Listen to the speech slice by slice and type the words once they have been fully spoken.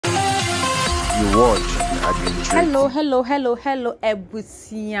you watch, hello,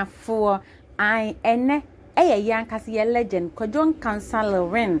 Ebusia for I ene young Cassia legend, Kwadwo Nkansah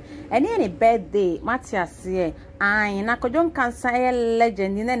Lilwin, and any birthday, Matthias here. I na Kwadwo Nkansah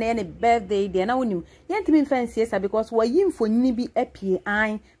legend in any birthday, then I wouldn't yet me fancy because we're in for Nibi Hapi,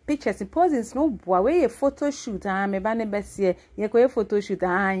 I pictures posing no boy, where a photo shoot, I am a banner best year, ye photo shoot,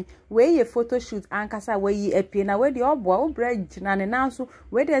 I where a photo shoot, Ankasa, where ye appear, now where the old boy, bread, and announce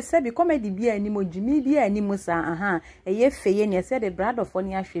where they said, be comedy be anymore, Jimmy be anymore, a ye fay, and ye said a brad of one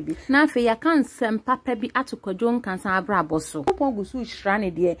year be. Now, for ya can't send papa be at Kwadwo Nkansah braboso. Pongusu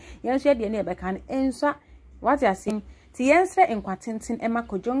shrani dear, yes, ye never can answer what you sing. Tiensre in Quatintin Emma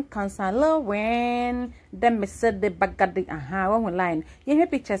Kwadwo Nkansah Lilwin. Then me said the bagadi one line. Ye hear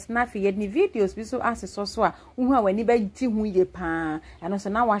pictures na fi ye ni videos bi so aseso so a hu a wani ba ji hu ye pa. Eno so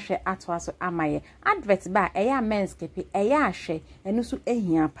na wa hwe ato aso amaye. Advert ba eya men's kepi eya ahwe eno so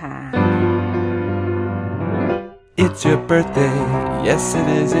ehia pa. It's your birthday, yes it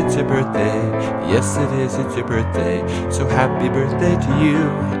is, it's your birthday, yes it is, it's your birthday, so happy birthday to you,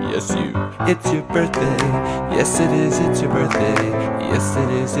 yes you. It's your birthday, yes it is, it's your birthday, yes it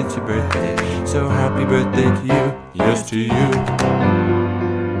is, it's your birthday, so happy birthday to you, yes to you.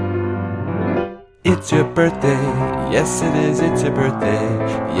 It's your birthday, yes it is, it's your birthday,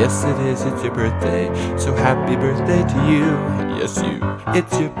 yes it is, it's your birthday, so happy birthday to you, yes you.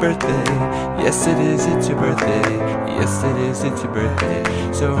 It's your birthday, yes it is, it's your birthday, yes it is, it's your birthday,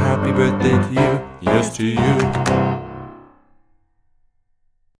 so happy birthday to you, yes to you.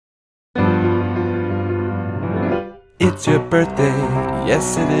 It's your birthday,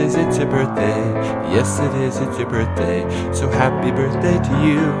 yes it is, it's your birthday, yes it is, it's your birthday, so happy birthday to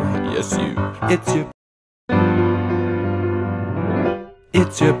you, yes you.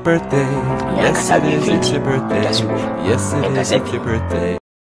 It's your birthday, yes it is, it's your birthday, yes it is, it's your birthday.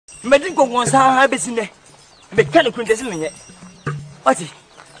 Imagine go once I have seen the mechanical decision. What?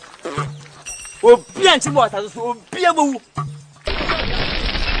 Oh, Pianchi water, so be able.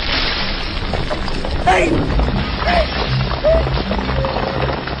 Hey,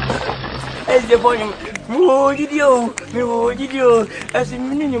 the boy, oh, did you? As a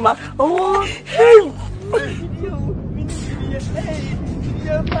minimum, oh, hey,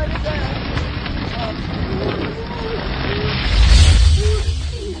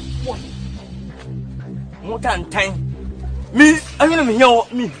 more than time. Me, I mean, me,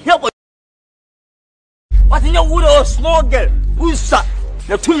 help. What in your wood or small girl? Who's that?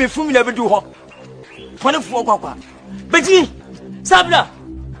 The 2 me from never do her. 24 papa. Betty, Sabla.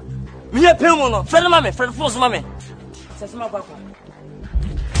 Me a Pelmono, friend of mammy, friend force mammy. Says my papa.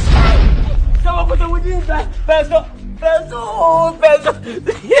 Come up with the wooden back. Peso.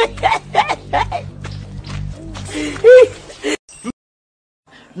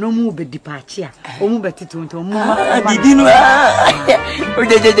 No more be departure. O mu beti tonto mu Didino.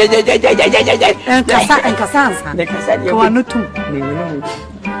 Nkasa. Ko anu tu.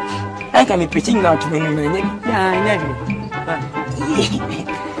 I can be preaching now to me.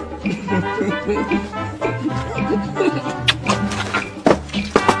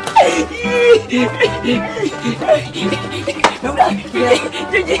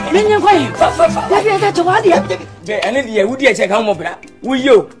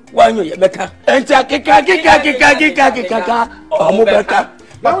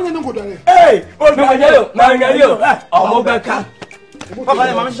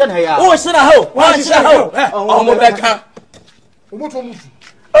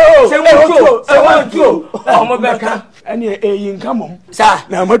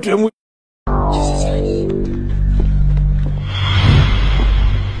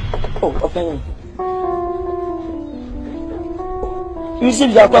 Oh, okay. You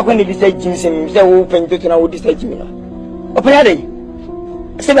see, you are going to decide James and they will open to now decide Jimmy. Open a day.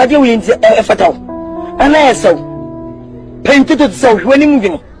 Say that you will in a fatal. And I saw painted to so when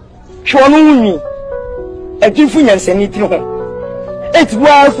moving. Show me a different and send it to home. It's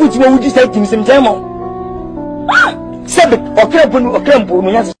why foot will decide Jim's and Jamo. Sabbath or Crampo,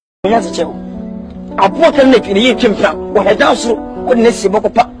 me as a child. I bought a neck in the year came from what I down so wouldn't see Boko.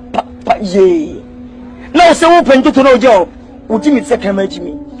 Yea. Now so open to know Joe. Would you meet second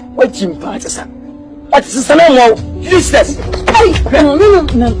me? What Jim Patterson? What's the no useless?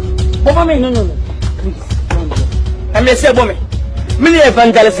 No. I may say, woman, many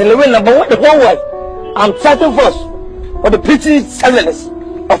evangelists in the win number one the whole world. I'm starting first for the pretty sellers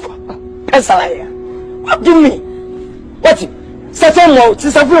of Pennsylvania. What do you mean? What? Certain more,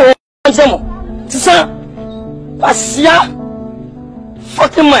 Tisafro, Tisa, Asia,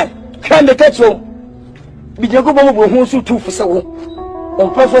 fucking man. Can't catch you. Be the go who so too for so.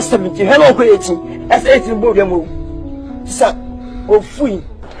 on purpose 17 hello ko 18 as 18 bo dem o sa o fui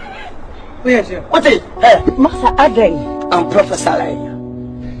what is Masa Adey. I'm Professor Lai.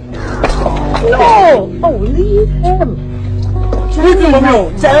 No. Oh, leave him. Leave him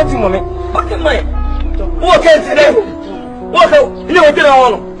alone. Silent him, man. Okay, man. Walk in today. Walk out. You know what you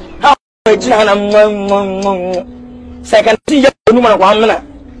want. How second see you no man 1 minute.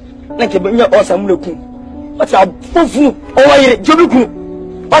 Like you your awesome look. What's a fufu over here? Jobuku.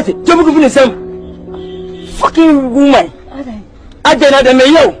 What? Jobuku in the same fucking woman. Adey na de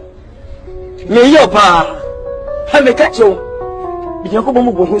me yo pa. Ha me catch you. Bi ko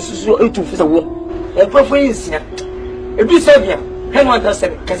bomo go susu etu fisa wo. E profo yinsia. E bi sabia. He no anta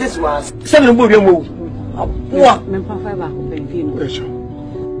sebe. Kase suwa. Sebe no bo wi mo. Wa Me pa fa ba ko penfi no.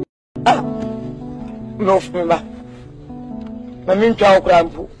 Ah. No fuma. Ma min twa okra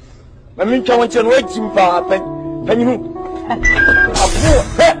mpo. Ma min twa wonche no wajimpa panyihu. Abu.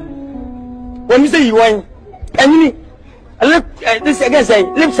 When you say you want anyini. This again say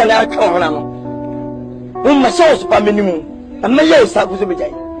lips and I come on. My source for minimum. And my years are good.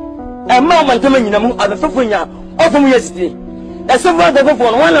 And Mamma telling you, I'm the Fufunya, all from yesterday. That's so far the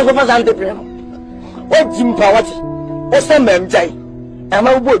phone, one of us and the piano. What Jim Powati? What's the man day? Am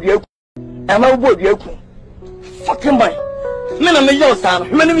I would you? Am I would you? Fucking boy. Men of my young son,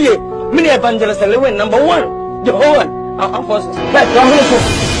 many evangelists and Lilwin, number 1. The whole one. I'm forced.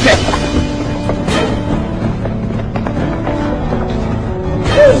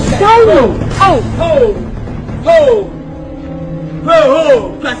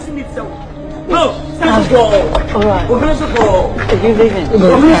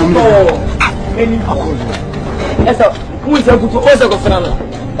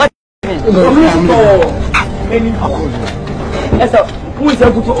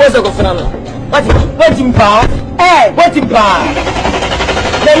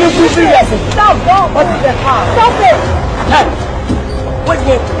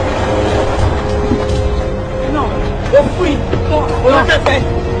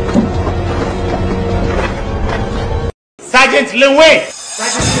 Sergeant Lilwin!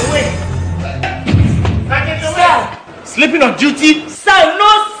 Sergeant Lilwin! Sleeping on duty? Sir, no,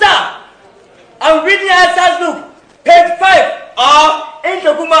 sir! I'm reading answers book, page 5, or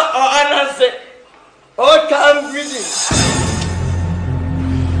Intokuma or Ananse. Okay, I'm reading.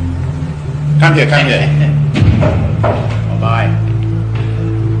 Come here. Bye.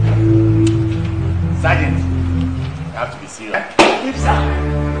 Sergeant, you have to be serious. Yes,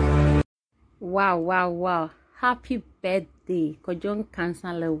 sir. Wow. Happy birthday, Kwadwo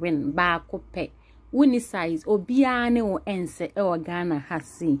Nkansah Lilwin. Ba kope. Wuni size obia ne wo ense e Ghana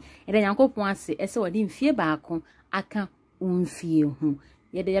hasi. Ede Nyankopon ase ese wodi mfie baako aka umfie hu.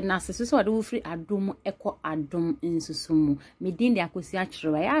 Yede na ase so wodi wo free adom eko adom nsusumu. Me din de akosi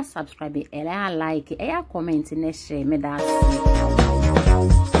akyerewa ya subscribe, ya like, ya comment, ne share me da.